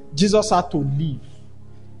Jesus had to leave.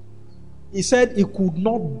 He said he could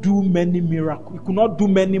not do many miracles, he could not do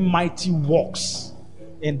many mighty works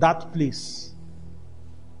in that place.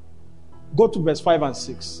 Go to verse 5 and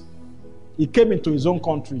 6. He came into his own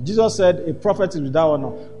country. Jesus said, a prophet is without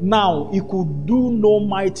honor. Now, he could do no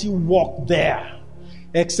mighty work there,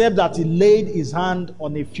 except that he laid his hand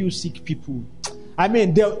on a few sick people. I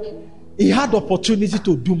mean, he had opportunity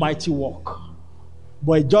to do mighty work.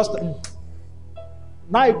 But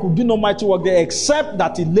now he could do no mighty work there, except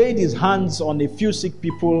that he laid his hands on a few sick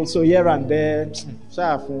people. So here and there, so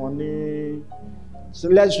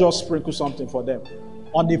let's just sprinkle something for them.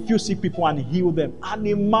 on a few sick people and healed them. And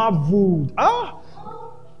he marveled.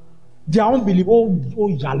 Their unbelief.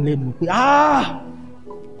 Yalenu.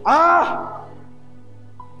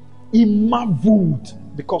 He marveled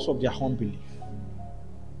because of their unbelief.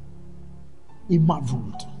 He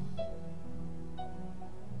marveled.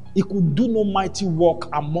 He could do no mighty work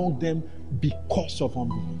among them because of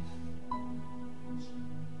unbelief.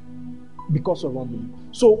 Because of unbelief.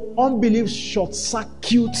 So unbelief short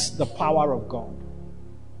circuits the power of God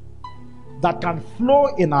that can flow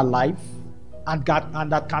in our life and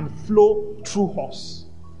that can flow through us.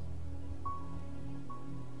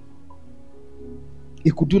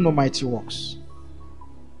 He could do no mighty works.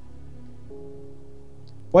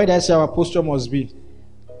 Why did I say our posture must be?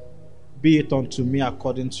 Be it unto me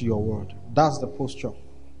according to your word. That's the posture.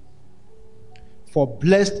 For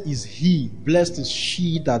blessed is she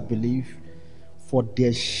that believe, for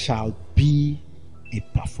there shall be a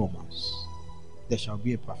performance. There shall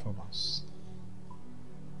be a performance.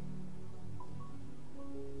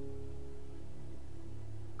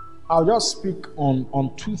 I'll just speak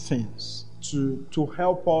on two things to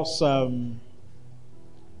help us,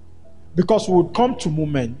 because we would come to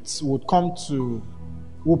moments, we'll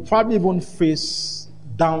probably even face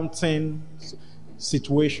daunting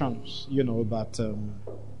situations,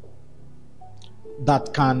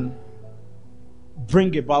 that can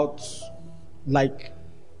bring about, like,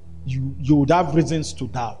 you would have reasons to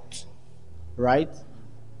doubt, right?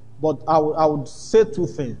 But I would say two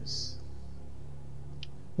things.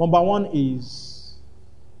 Number one is,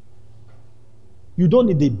 you don't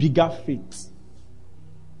need a bigger faith.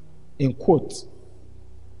 In quote.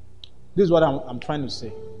 This is what I'm trying to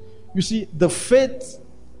say. You see, the faith.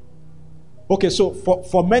 Okay, so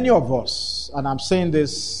for many of us, and I'm saying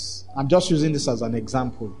this, I'm just using this as an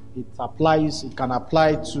example. It can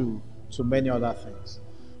apply to many other things.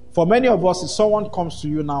 For many of us, if someone comes to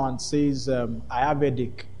you now and says, I have a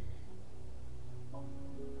headache.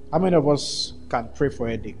 How many of us can pray for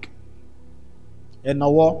headache? And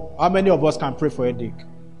now, how many of us can pray for headache?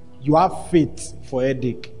 You have faith for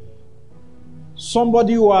headache.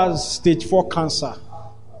 Somebody who has stage 4 cancer.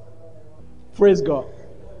 Praise God.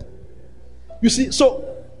 You see, so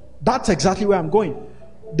that's exactly where I'm going.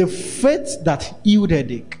 The faith that healed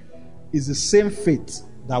headache is the same faith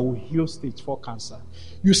that will heal stage 4 cancer.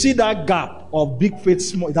 You see that gap of big faith,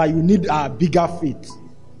 small, that you need a bigger faith.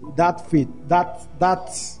 That faith, that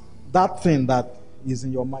thing that is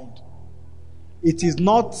in your mind. It is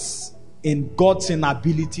not in God's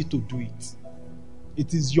inability to do it.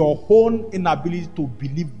 It is your own inability to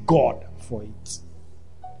believe God for it.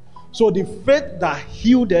 So the faith that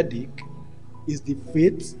healed headache is the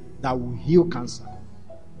faith that will heal cancer,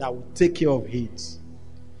 that will take care of AIDS.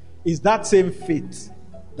 It's that same faith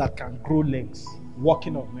that can grow legs,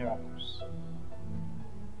 working of miracles.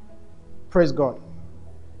 Praise God.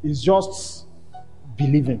 It's just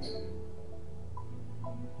believing.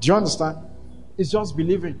 Do you understand? It's just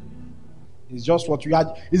believing. It's just what you had.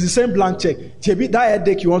 It's the same blank check. JB, that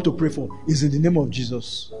headache you want to pray for is in the name of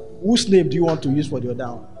Jesus. Whose name do you want to use for the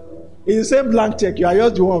other one? It's the same blank check. You are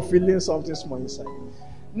just the one feeling something small inside.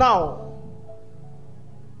 Now,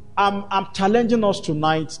 I'm challenging us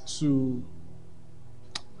tonight to,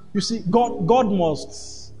 you see, God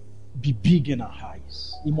must be big in our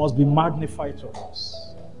eyes. He must be magnified to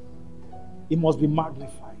us. He must be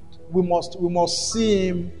magnified. We must see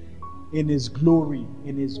him in his glory,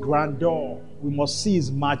 in his grandeur. We must see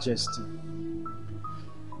his majesty.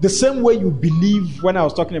 The same way you believe when I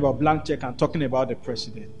was talking about blank check and talking about the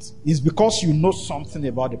president is because you know something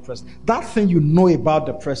about the president. That thing you know about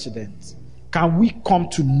the president, can we come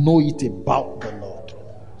to know it about the Lord?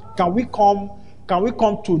 Can we come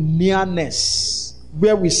to nearness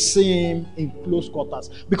where we see him in close quarters?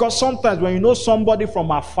 Because sometimes when you know somebody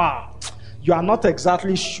from afar, you are not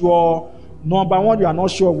exactly sure. Number one, you are not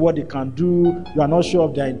sure of what they can do. You are not sure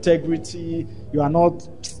of their integrity. You are not.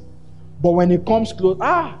 But when it comes close,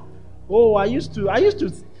 I used to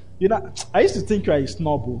think you are a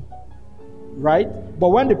snob, right? But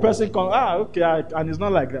when the person comes, and it's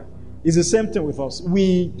not like that. It's the same thing with us.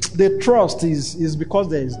 The trust is because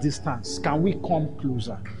there is distance. Can we come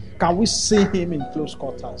closer? Can we see him in close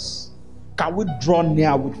quarters? Can we draw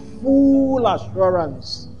near with full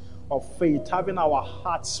assurance of faith, having our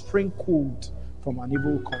hearts sprinkled from an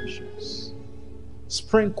evil conscience,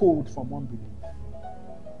 sprinkled from unbelief?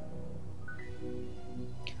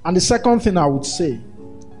 And the second thing I would say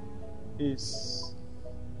is,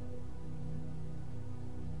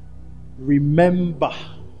 remember.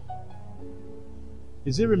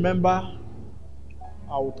 Is it remember?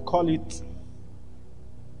 I would call it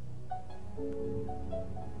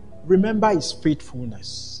remember his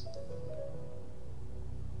faithfulness.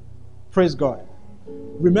 Praise God.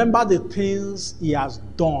 Remember the things he has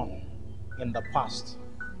done in the past.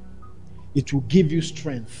 It will give you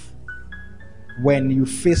strength when you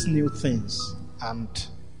face new things and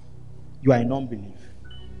you are in unbelief.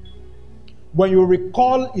 When you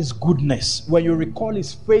recall his goodness, when you recall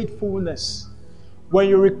his faithfulness, when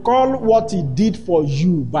you recall what he did for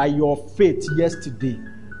you by your faith yesterday,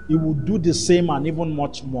 he will do the same and even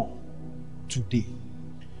much more today.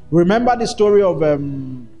 Remember the story of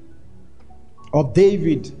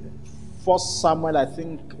David, 1 Samuel, I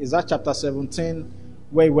think, is that chapter 17,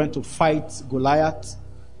 where he went to fight Goliath.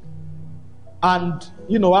 And,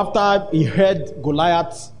 after he heard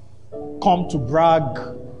Goliath come to brag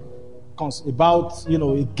about,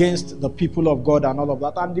 against the people of God and all of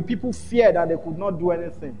that, and the people feared and they could not do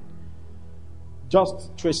anything.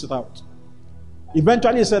 Just trace it out.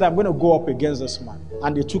 Eventually he said, I'm going to go up against this man.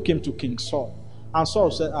 And they took him to King Saul. And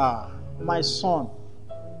Saul said, my son,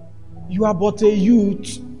 you are but a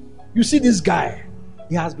youth. You see this guy,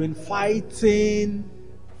 he has been fighting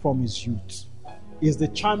from his youth. He's the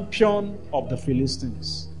champion of the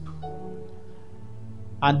Philistines.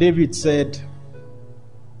 And David said,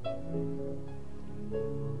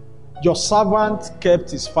 your servant kept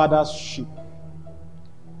his father's sheep,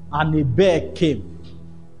 and a bear came.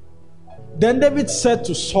 Then David said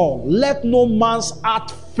to Saul, let no man's heart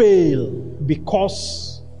fail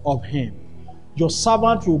because of him. Your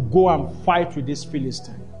servant will go and fight with this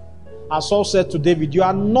Philistine. And Saul said to David, you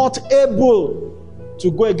are not able to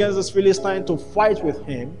go against this Philistine to fight with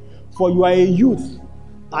him, for you are a youth,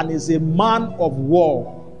 and is a man of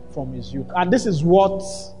war from his youth. And this is what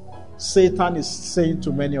Satan is saying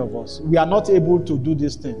to many of us. We are not able to do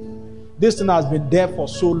this thing. This thing has been there for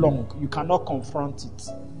so long, you cannot confront it.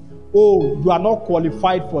 Oh, you are not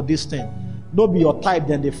qualified for this thing. No be your type,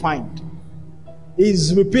 then they find.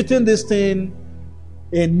 He's repeating this thing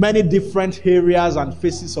in many different areas and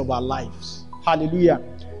phases of our lives. Hallelujah.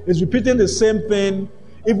 He's repeating the same thing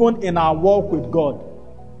even in our walk with God.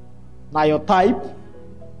 Now your type,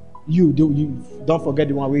 you don't forget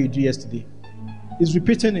the one way you did yesterday. He's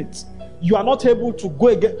repeating it. You are not able to go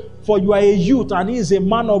again, for you are a youth, and he is a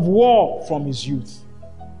man of war from his youth.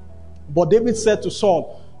 But David said to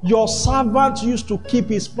Saul, your servant used to keep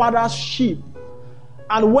his father's sheep,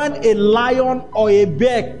 and when a lion or a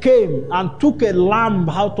bear came and took a lamb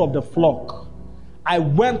out of the flock, I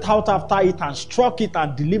went out after it and struck it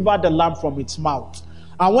and delivered the lamb from its mouth.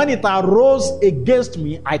 And when it arose against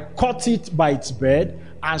me, I caught it by its beard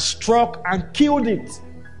and struck and killed it.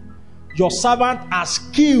 Your servant has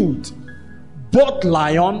killed both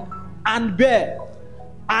lion and bear.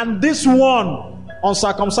 And this one,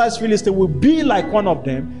 uncircumcised Philistine, will be like one of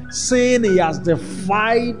them, saying he has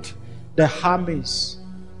defied the armies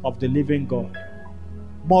of the living God.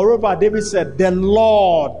 Moreover, David said, the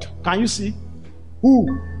Lord, can you see? Who?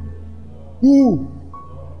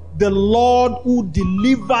 The Lord who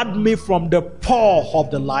delivered me from the paw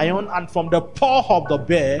of the lion and from the paw of the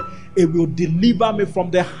bear, he will deliver me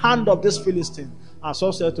from the hand of this Philistine. And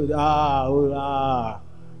Saul said to them,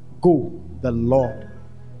 go, the Lord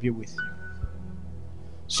be with you.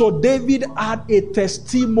 So David had a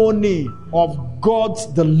testimony of God's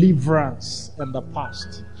deliverance in the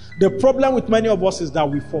past. The problem with many of us is that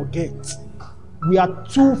we forget. We are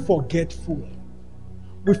too forgetful.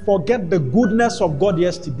 We forget the goodness of God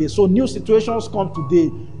yesterday. So new situations come today,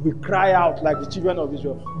 we cry out like the children of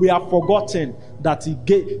Israel. We have forgotten that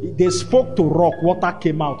they spoke to rock, water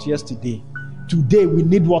came out yesterday. Today we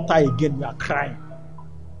need water again, we are crying.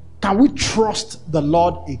 Can we trust the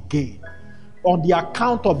Lord again on the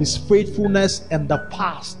account of his faithfulness in the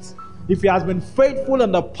past? If he has been faithful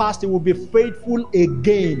in the past, he will be faithful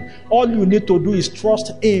again. All you need to do is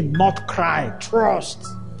trust him, not cry. Trust.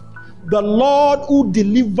 The Lord who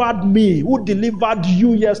delivered me, who delivered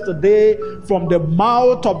you yesterday from the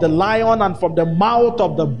mouth of the lion and from the mouth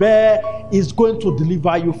of the bear, is going to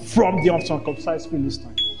deliver you from the uncircumcised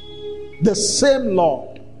Philistine. The same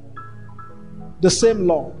Lord. The same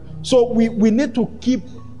Lord. So we need to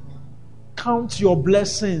count your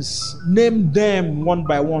blessings. Name them one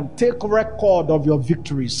by one. Take record of your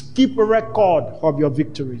victories. Keep a record of your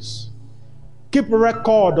victories. Keep a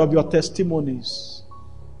record of your testimonies.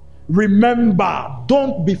 Remember,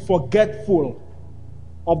 don't be forgetful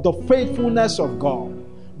of the faithfulness of God,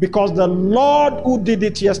 because the Lord who did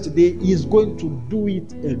it yesterday is going to do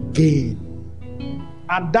it again.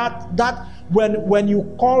 And that when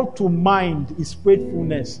you call to mind his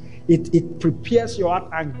faithfulness, it prepares your heart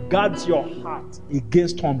and guards your heart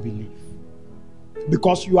against unbelief.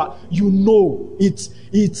 Because you know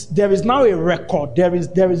there is now a record, there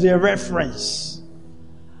is a reference.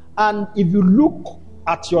 And if you look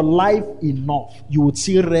at your life enough, you would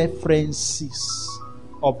see references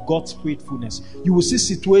of God's faithfulness. You will see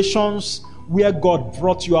situations where God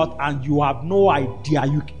brought you out and you have no idea.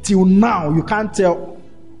 Till now, you can't tell.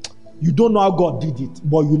 You don't know how God did it,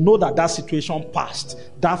 but you know that situation passed.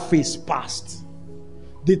 That phase passed.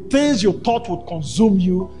 The things you thought would consume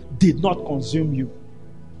you did not consume you.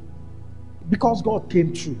 Because God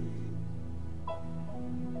came through.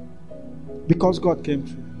 Because God came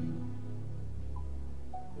through.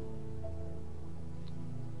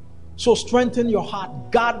 So strengthen your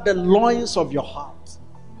heart. Guard the loins of your heart.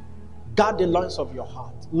 Guard the loins of your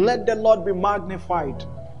heart. Let the Lord be magnified.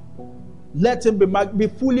 Let him be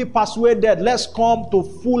fully persuaded. Let's come to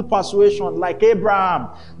full persuasion like Abraham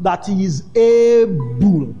that he is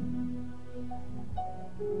able.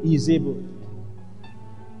 He is able.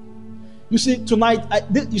 You see, tonight,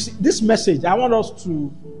 this message, I want us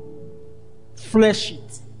to flesh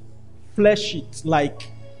it. Flesh it like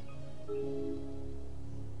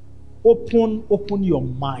open your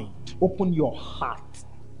mind, open your heart.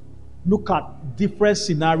 Look at different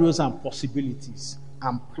scenarios and possibilities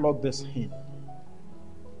and plug this in.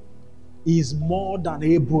 He is more than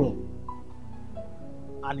able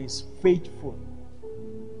and is faithful.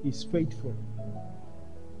 He is faithful.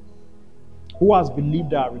 Who has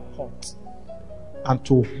believed our report, and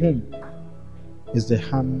to whom is the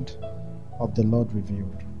hand of the Lord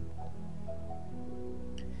revealed?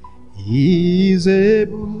 He is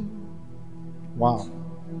able. Wow.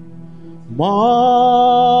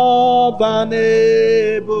 More than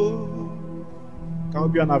able. Can we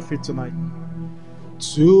be on our feet tonight?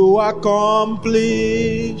 To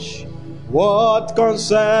accomplish what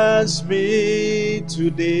concerns me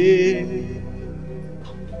today.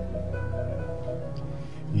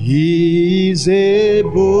 He is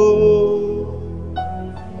able,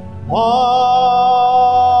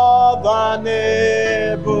 more than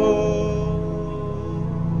able,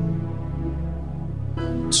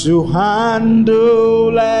 to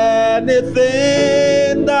handle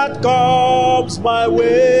anything that comes my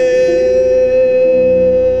way.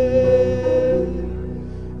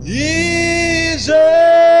 He is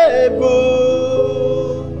able,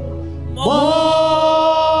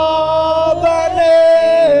 more than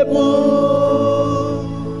able,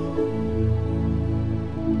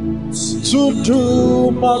 to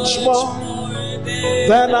do much more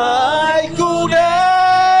than I could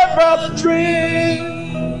ever dream.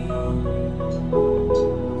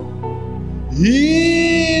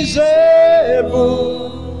 He is able,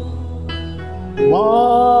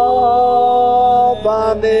 more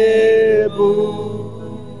than able,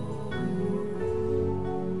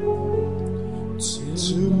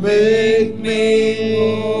 to make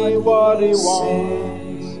me what He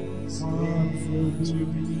wants me to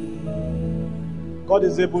be. God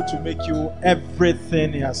is able to make you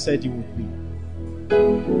everything He has said you would be.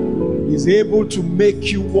 He is able to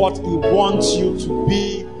make you what He wants you to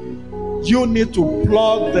be. You need to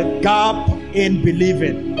plug the gap in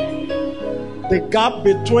believing. The gap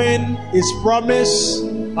between His promise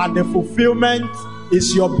and the fulfillment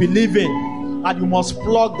is your believing. And you must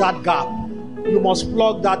plug that gap. You must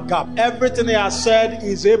plug that gap. Everything He has said He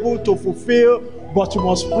is able to fulfill, but you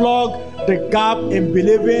must plug the gap in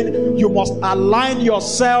believing. You must align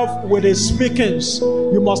yourself with His speakings.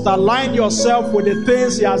 You must align yourself with the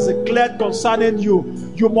things He has declared concerning you.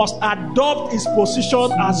 You must adopt His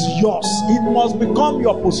position as yours. It must become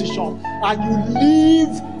your position. And you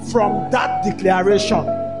live from that declaration.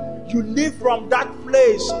 You live from that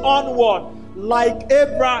place onward, like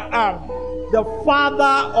Abraham, the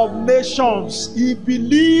father of nations. He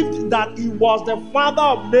believed that he was the father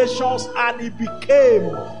of nations, and he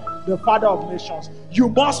became the father of nations. You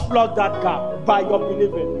must plug that gap by your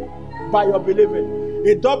believing. By your believing.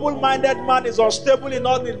 A double-minded man is unstable in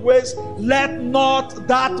all his ways. Let not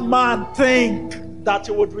that man think that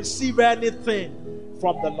he would receive anything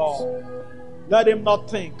from the Lord. Let him not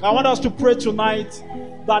think. I want us to pray tonight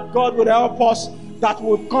that God would help us, that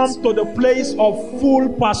will come to the place of full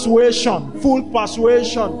persuasion,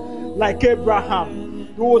 like Abraham.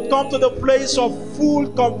 We will come to the place of full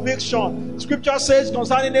conviction. Scripture says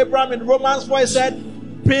concerning Abraham in Romans 4, it said,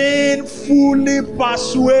 being fully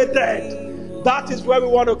persuaded. That is where we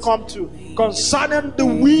want to come to. Concerning the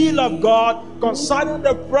will of God, concerning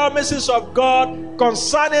the promises of God,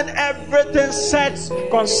 concerning everything said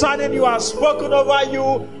concerning you and spoken over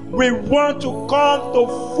you, we want to come to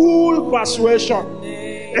full persuasion.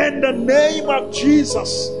 In the name of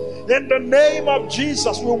Jesus. In the name of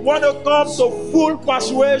Jesus, we want to come to full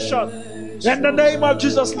persuasion. In the name of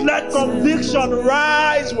Jesus, let conviction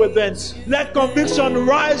rise within. Let conviction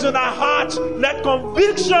rise in our hearts. Let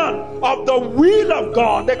conviction of the will of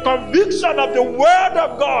God, the conviction of the word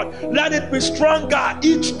of God, let it be stronger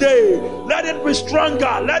each day. Let it be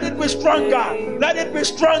stronger. Let it be stronger. Let it be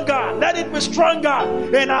stronger. Let it be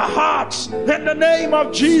stronger in our hearts. In the name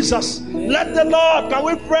of Jesus, let the Lord, can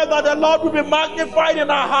we pray that the Lord will be magnified in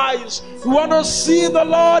our eyes? We want to see the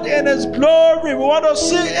Lord in His glory. We want to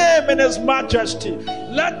see Him in His majesty.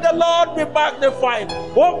 Let the Lord be magnified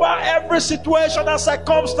over every situation and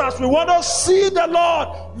circumstance. We want to see the Lord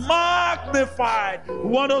magnified. We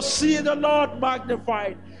want to see the Lord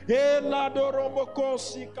magnified.